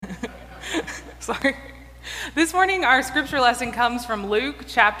Sorry. This morning, our scripture lesson comes from Luke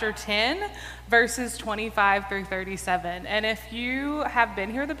chapter 10, verses 25 through 37. And if you have been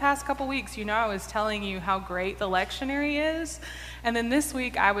here the past couple weeks, you know I was telling you how great the lectionary is. And then this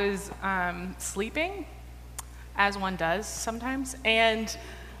week, I was sleeping, as one does sometimes, and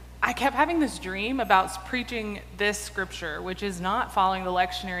I kept having this dream about preaching this scripture, which is not following the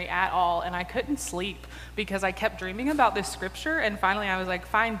lectionary at all, and I couldn't sleep because I kept dreaming about this scripture, and finally I was like,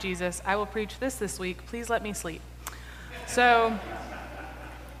 fine, Jesus, I will preach this week. Please let me sleep. So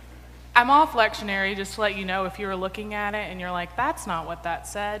I'm off lectionary, just to let you know if you were looking at it and you're like, that's not what that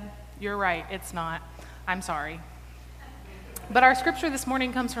said. You're right, it's not. I'm sorry. But our scripture this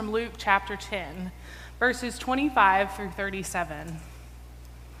morning comes from Luke chapter 10, verses 25 through 37.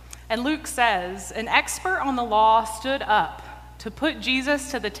 And Luke says, an expert on the law stood up to put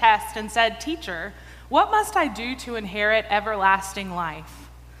Jesus to the test and said, "Teacher, what must I do to inherit everlasting life?"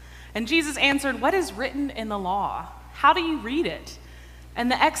 And Jesus answered, "What is written in the law? How do you read it?"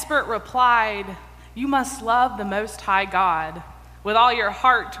 And the expert replied, "You must love the Most High God with all your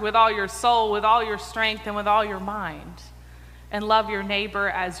heart, with all your soul, with all your strength, and with all your mind, and love your neighbor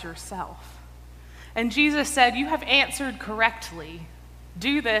as yourself." And Jesus said, "You have answered correctly.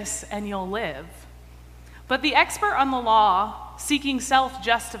 Do this and you'll live." But the expert on the law, seeking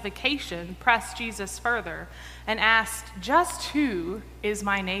self-justification, pressed Jesus further and asked, "Just who is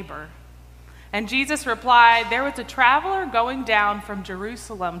my neighbor?" And Jesus replied, "There was a traveler going down from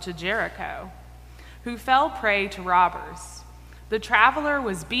Jerusalem to Jericho who fell prey to robbers. The traveler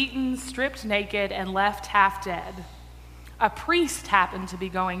was beaten, stripped naked, and left half dead. A priest happened to be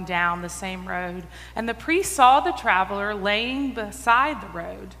going down the same road, and the priest saw the traveler laying beside the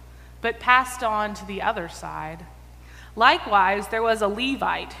road, but passed on to the other side. Likewise, there was a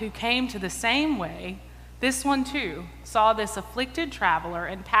Levite who came to the same way. This one too saw this afflicted traveler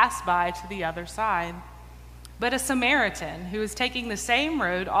and passed by to the other side. But a Samaritan who was taking the same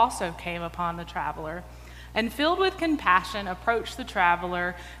road also came upon the traveler, and filled with compassion approached the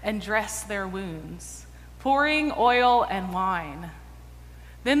traveler and dressed their wounds, pouring oil and wine.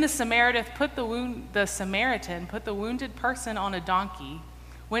 Then the Samaritan put the wounded person on a donkey,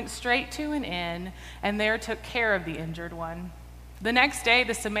 went straight to an inn, and there took care of the injured one. The next day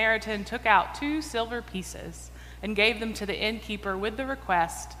the Samaritan took out 2 silver pieces and gave them to the innkeeper with the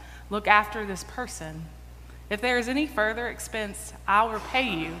request, "Look after this person. If there is any further expense, I'll repay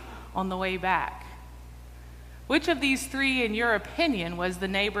you on the way back." "Which of these 3, in your opinion, was the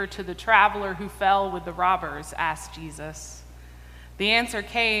neighbor to the traveler who fell with the robbers?" asked Jesus. The answer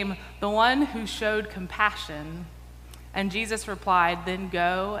came, "The one who showed compassion." And Jesus replied, "Then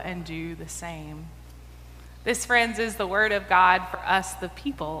go and do the same." This, friends, is the word of God for us, the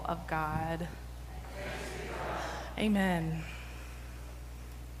people of God. Amen.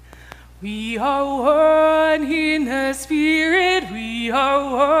 We are one in the Spirit, we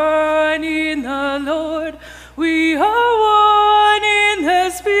are one in the Lord. We are one in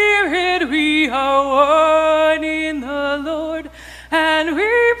the Spirit, we are one in the Lord. And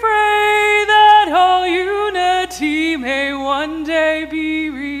we pray that all unity may one day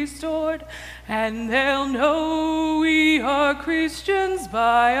be restored. And they'll know we are Christians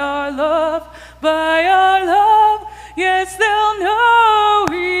by our love, by our love. Yes, they'll know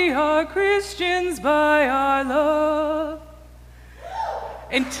we are Christians by our love.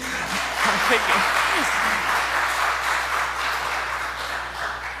 And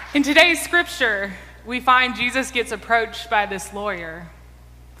in today's scripture, we find Jesus gets approached by this lawyer.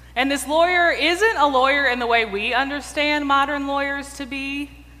 And this lawyer isn't a lawyer in the way we understand modern lawyers to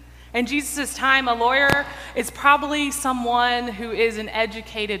be. In Jesus' time, a lawyer is probably someone who is an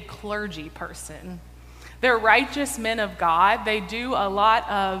educated clergy person. They're righteous men of God. They do a lot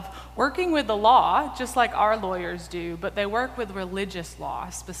of working with the law, just like our lawyers do, but they work with religious law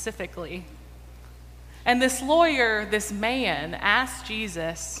specifically. And this lawyer, this man, asked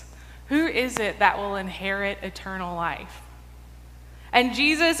Jesus, "Who is it that will inherit eternal life?" And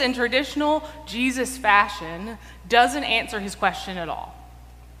Jesus, in traditional Jesus fashion, doesn't answer his question at all.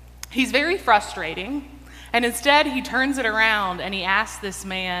 He's very frustrating, and instead he turns it around and he asks this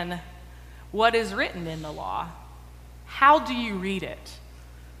man, "What is written in the law? How do you read it?"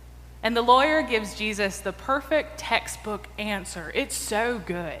 And the lawyer gives Jesus the perfect textbook answer. It's so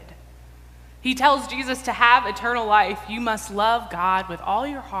good. He tells Jesus to have eternal life, you must love God with all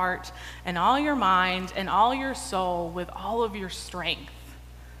your heart and all your mind and all your soul with all of your strength.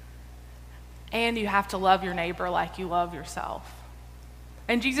 And you have to love your neighbor like you love yourself.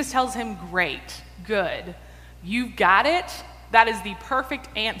 And Jesus tells him, "Great, good. You've got it. That is the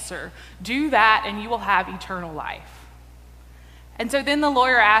perfect answer. Do that and you will have eternal life." And so then the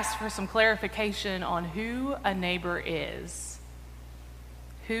lawyer asks for some clarification on who a neighbor is.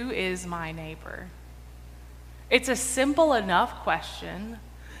 Who is my neighbor? It's a simple enough question,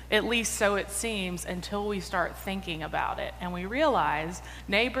 at least so it seems, until we start thinking about it and we realize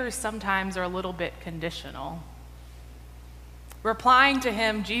neighbors sometimes are a little bit conditional. Replying to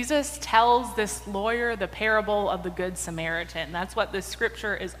him, Jesus tells this lawyer the parable of the Good Samaritan. That's what this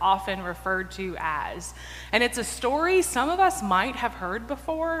scripture is often referred to as. And it's a story some of us might have heard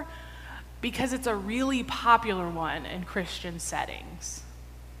before because it's a really popular one in Christian settings.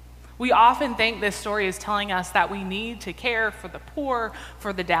 We often think this story is telling us that we need to care for the poor,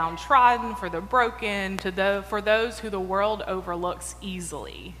 for the downtrodden, for the broken, for those who the world overlooks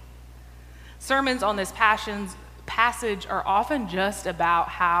easily. Sermons on this passage are often just about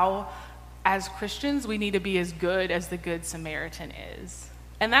how, as Christians, we need to be as good as the Good Samaritan is.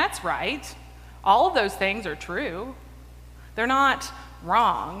 And that's right. All of those things are true. They're not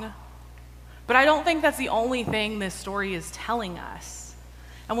wrong. But I don't think that's the only thing this story is telling us.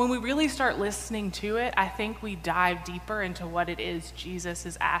 And when we really start listening to it, I think we dive deeper into what it is Jesus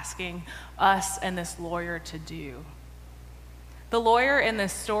is asking us and this lawyer to do. The lawyer in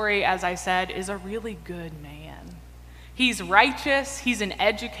this story, as I said, is a really good man. He's righteous. He's an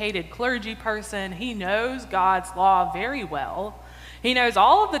educated clergy person. He knows God's law very well. He knows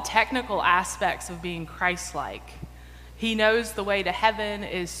all of the technical aspects of being Christ-like. He knows the way to heaven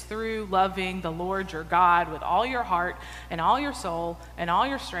is through loving the Lord your God with all your heart and all your soul and all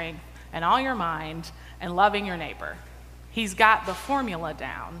your strength and all your mind and loving your neighbor. He's got the formula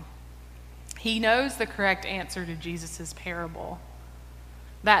down. He knows the correct answer to Jesus' parable,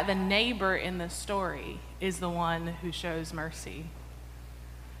 that the neighbor in the story is the one who shows mercy.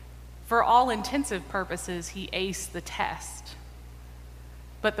 For all intensive purposes, he aced the test.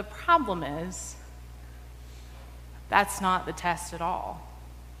 But the problem is, that's not the test at all.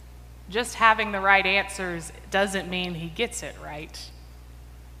 Just having the right answers doesn't mean he gets it right.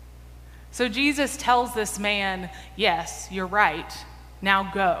 So Jesus tells this man, yes, you're right.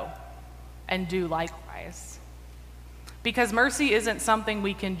 Now go and do likewise. Because mercy isn't something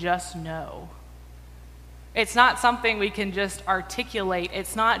we can just know. It's not something we can just articulate.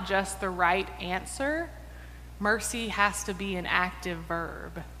 It's not just the right answer. Mercy has to be an active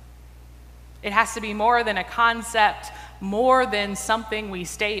verb. It has to be more than a concept, more than something we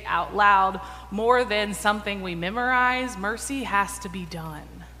state out loud, more than something we memorize. Mercy has to be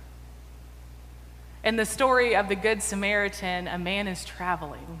done. In the story of the Good Samaritan, a man is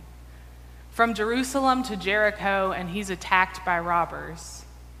traveling from Jerusalem to Jericho, and he's attacked by robbers.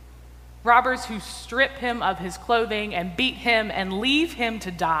 Robbers who strip him of his clothing and beat him and leave him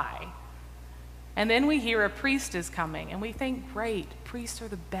to die. And then we hear a priest is coming, and we think, great, priests are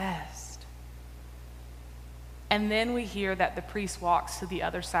the best. And then we hear that the priest walks to the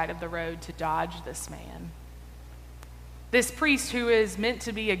other side of the road to dodge this man. This priest, who is meant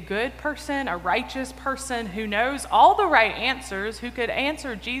to be a good person, a righteous person, who knows all the right answers, who could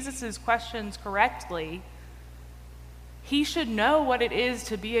answer Jesus' questions correctly, he should know what it is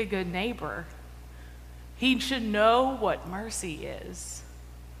to be a good neighbor. He should know what mercy is.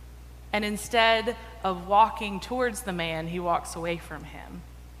 And instead of walking towards the man, he walks away from him.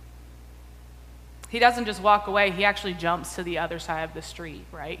 He doesn't just walk away, he actually jumps to the other side of the street,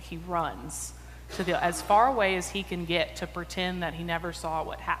 right? He runs to as far away as he can get to pretend that he never saw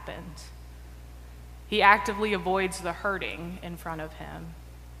what happened. He actively avoids the hurting in front of him.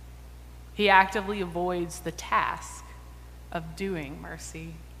 He actively avoids the task of doing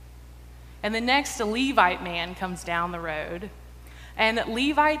mercy. And the next, a Levite man comes down the road, and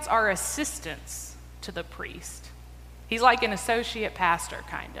Levites are assistants to the priest. He's like an associate pastor,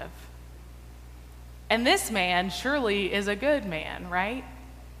 kind of. And this man surely is a good man, right?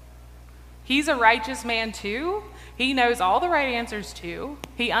 He's a righteous man too. He knows all the right answers too.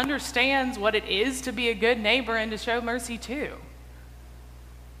 He understands what it is to be a good neighbor and to show mercy too.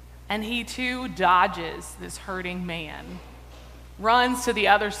 And he too dodges this hurting man, runs to the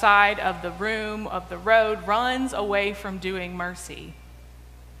other side of the room, of the road, runs away from doing mercy.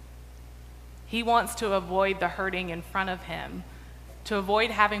 He wants to avoid the hurting in front of him, to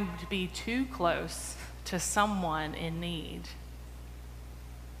avoid having to be too close to someone in need.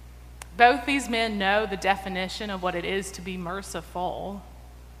 Both these men know the definition of what it is to be merciful.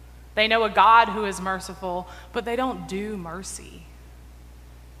 They know a God who is merciful, but they don't do mercy.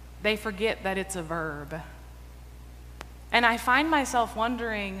 They forget that it's a verb. And I find myself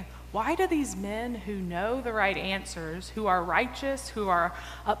wondering, why do these men who know the right answers, who are righteous, who are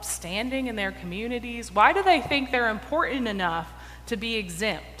upstanding in their communities, why do they think they're important enough to be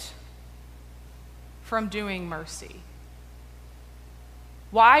exempt from doing mercy?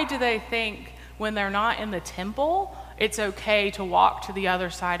 Why do they think when they're not in the temple, it's okay to walk to the other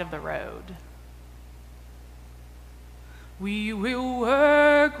side of the road? We will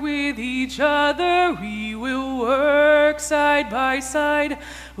work with each other, we will work side by side.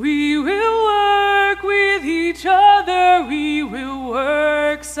 We will work with each other, we will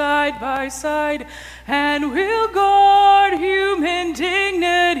work side by side. And we'll guard human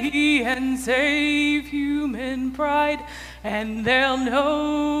dignity and save human pride. And they'll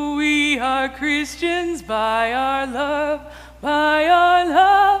know we are Christians by our love, by our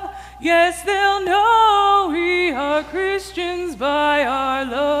love. Yes, they'll know we are Christians by our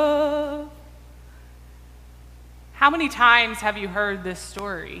love. How many times have you heard this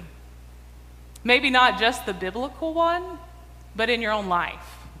story? Maybe not just the biblical one, but in your own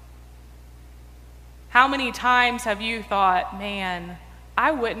life. How many times have you thought, man,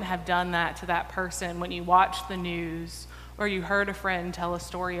 I wouldn't have done that to that person when you watched the news or you heard a friend tell a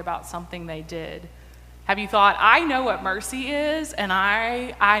story about something they did? Have you thought, I know what mercy is, and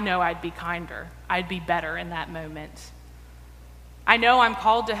I know I'd be kinder. I'd be better in that moment. I know I'm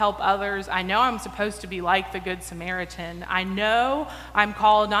called to help others. I know I'm supposed to be like the Good Samaritan. I know I'm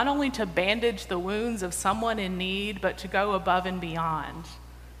called not only to bandage the wounds of someone in need, but to go above and beyond.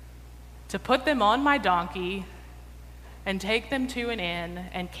 To put them on my donkey and take them to an inn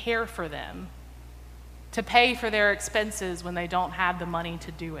and care for them. To pay for their expenses when they don't have the money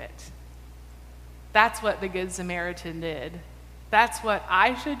to do it. That's what the Good Samaritan did. That's what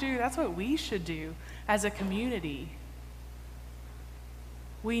I should do. That's what we should do as a community.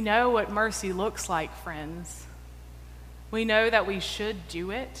 We know what mercy looks like, friends. We know that we should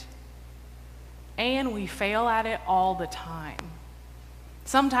do it, and we fail at it all the time.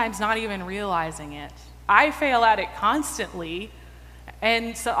 Sometimes not even realizing it. I fail at it constantly,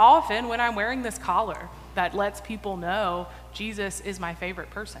 and so often when I'm wearing this collar that lets people know Jesus is my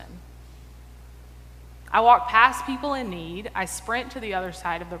favorite person. I walk past people in need. I sprint to the other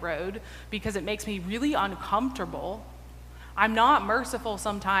side of the road because it makes me really uncomfortable. I'm not merciful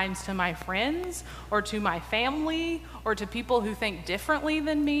sometimes to my friends or to my family or to people who think differently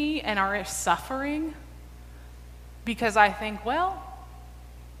than me and are suffering because I think, well,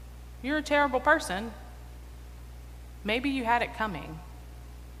 you're a terrible person. Maybe you had it coming.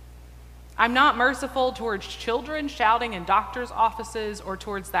 I'm not merciful towards children shouting in doctor's offices or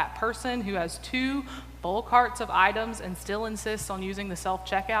towards that person who has 2 full carts of items and still insists on using the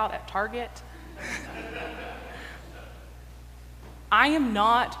self-checkout at Target. I am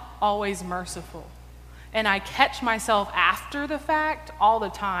not always merciful. And I catch myself after the fact all the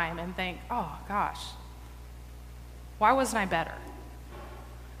time and think, oh gosh, why wasn't I better?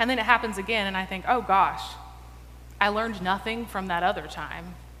 And then it happens again and I think, oh gosh, I learned nothing from that other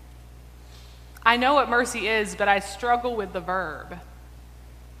time. I know what mercy is, but I struggle with the verb.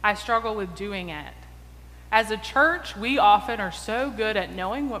 I struggle with doing it. As a church, we often are so good at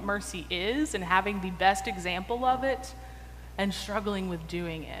knowing what mercy is and having the best example of it and struggling with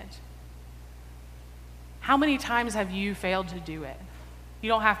doing it. How many times have you failed to do it? You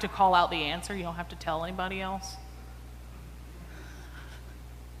don't have to call out the answer. You don't have to tell anybody else.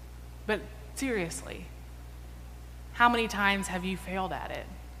 But seriously, how many times have you failed at it?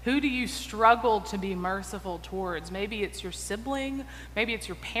 Who do you struggle to be merciful towards? Maybe it's your sibling, maybe it's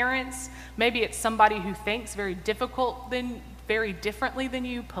your parents, maybe it's somebody who thinks very differently than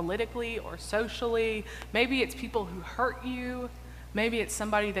you politically or socially. Maybe it's people who hurt you. Maybe it's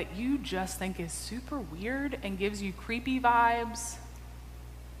somebody that you just think is super weird and gives you creepy vibes.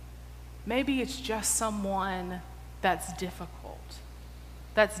 Maybe it's just someone that's difficult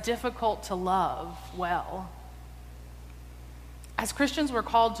to love well. As Christians, we're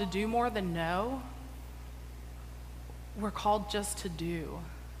called to do more than know. We're called just to do.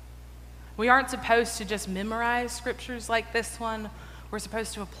 We aren't supposed to just memorize scriptures like this one. We're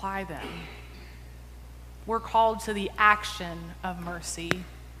supposed to apply them. We're called to the action of mercy,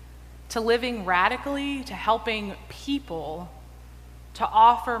 to living radically, to helping people, to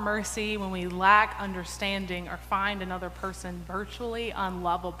offer mercy when we lack understanding or find another person virtually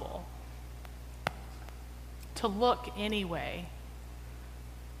unlovable, to look anyway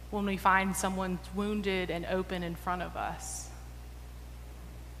when we find someone wounded and open in front of us.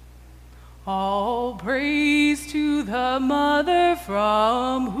 All praise to the Mother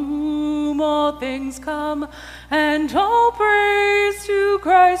from whom all things come, and all praise to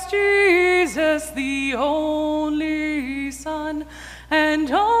Christ Jesus, the only Son,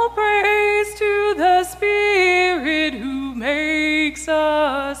 and all praise to the Spirit who makes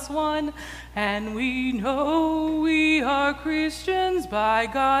us one. And we know we are Christians by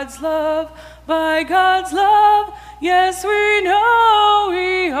God's love, by God's love. Yes, we know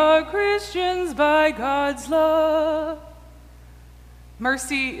we are Christians by God's love.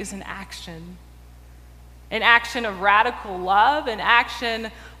 Mercy is an action of radical love, an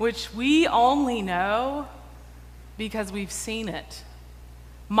action which we only know because we've seen it,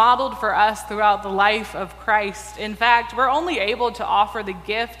 modeled for us throughout the life of Christ. In fact, we're only able to offer the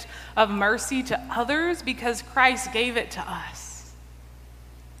gift of mercy to others because Christ gave it to us.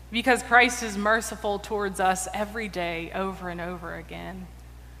 Because Christ is merciful towards us every day, over and over again.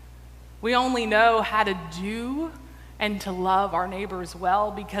 We only know how to do and to love our neighbors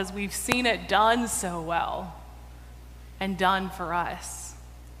well because we've seen it done so well and done for us.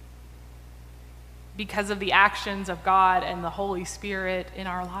 Because of the actions of God and the Holy Spirit in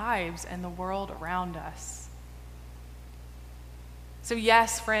our lives and the world around us. So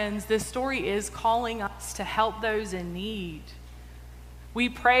yes, friends, this story is calling us to help those in need. We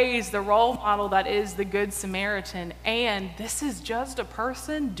praise the role model that is the Good Samaritan, and this is just a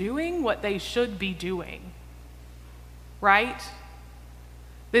person doing what they should be doing. Right?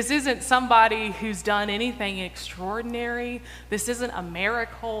 This isn't somebody who's done anything extraordinary. This isn't a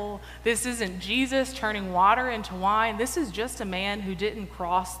miracle. This isn't Jesus turning water into wine. This is just a man who didn't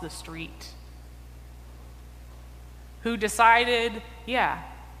cross the street, who decided, yeah,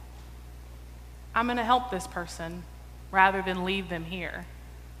 I'm going to help this person rather than leave them here.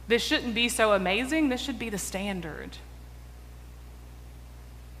 This shouldn't be so amazing. This should be the standard.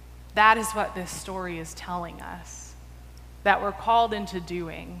 That is what this story is telling us. That we're called into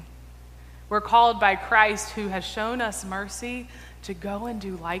doing. We're called by Christ, who has shown us mercy, to go and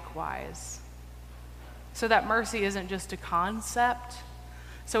do likewise. So that mercy isn't just a concept.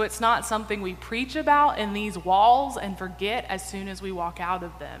 So it's not something we preach about in these walls and forget as soon as we walk out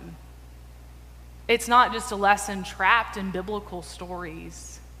of them. It's not just a lesson trapped in biblical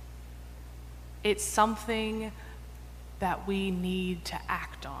stories. It's something that we need to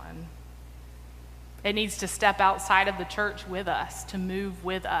act on. It needs to step outside of the church with us, to move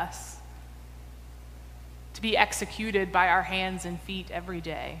with us, to be executed by our hands and feet every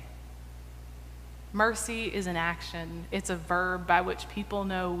day. Mercy is an action. It's a verb by which people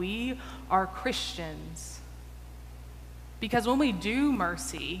know we are Christians. Because when we do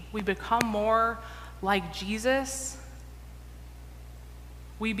mercy, we become more like Jesus.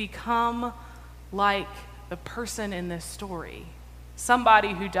 We become like the person in this story.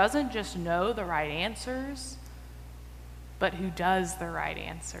 Somebody who doesn't just know the right answers, but who does the right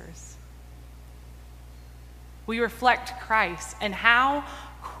answers. We reflect Christ, and how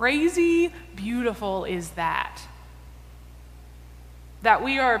crazy beautiful is that? That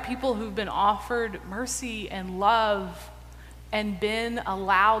we are people who've been offered mercy and love and been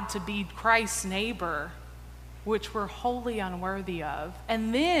allowed to be Christ's neighbor, which we're wholly unworthy of.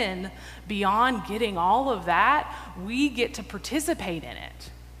 And then, beyond getting all of that, we get to participate in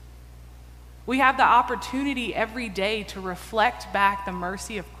it. We have the opportunity every day to reflect back the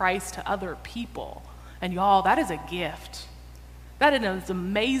mercy of Christ to other people. And y'all, that is a gift. That is an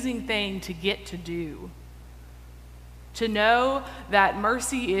amazing thing to get to do. To know that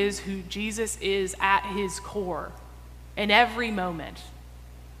mercy is who Jesus is at his core in every moment.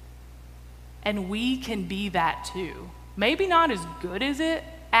 And we can be that too. Maybe not as good as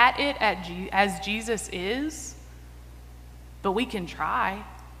as Jesus is, but we can try.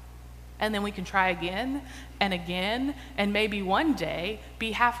 And then we can try again and again, and maybe one day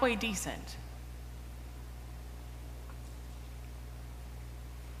be halfway decent.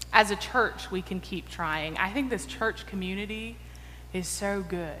 As a church, we can keep trying. I think this church community is so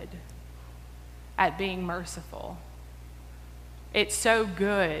good at being merciful. It's so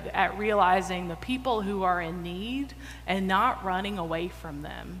good at realizing the people who are in need and not running away from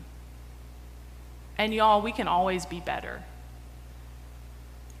them. And y'all, we can always be better.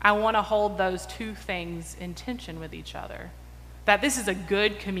 I want to hold those two things in tension with each other. That this is a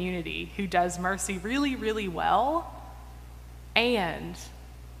good community who does mercy really, really well, and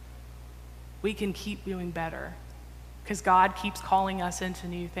we can keep doing better because God keeps calling us into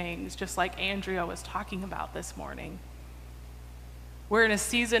new things, just like Andrea was talking about this morning. We're in a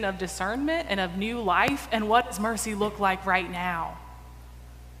season of discernment and of new life, and what does mercy look like right now?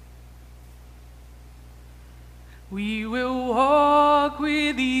 We will walk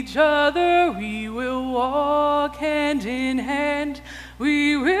with each other, we will walk hand in hand.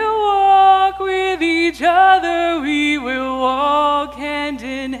 We will walk with each other, we will walk hand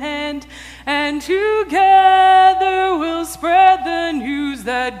in hand. And together we'll spread the news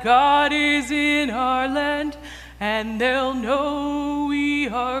that God is in our land. And they'll know we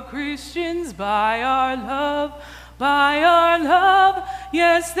are Christians by our love,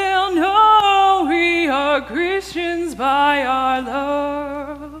 Yes, they'll know we are Christians by our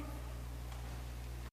love.